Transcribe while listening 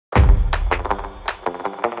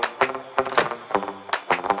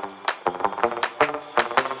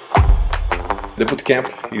The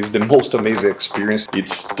bootcamp is the most amazing experience.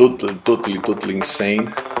 It's totally insane.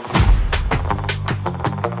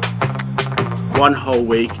 One whole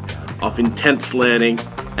week of intense learning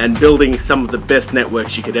and building some of the best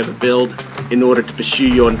networks you could ever build in order to pursue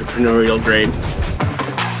your entrepreneurial dream.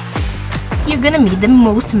 You're gonna meet the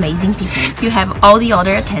most amazing people. You have all the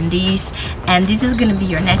other attendees, and this is gonna be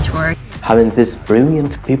your network. Having these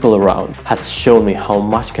brilliant people around has shown me how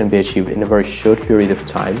much can be achieved in a very short period of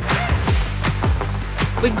time.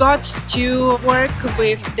 We got to work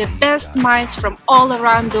with the best minds from all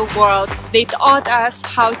around the world. They taught us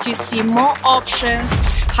how to see more options,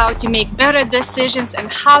 how to make better decisions,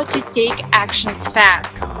 and how to take actions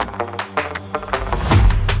fast.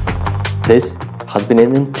 This has been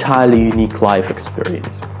an entirely unique life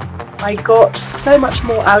experience. I got so much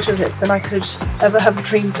more out of it than I could ever have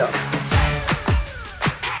dreamed of.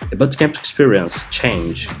 The bootcamp experience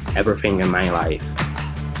changed everything in my life.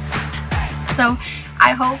 So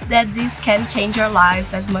I hope that this can change your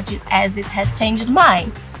life as much as it has changed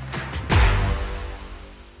mine.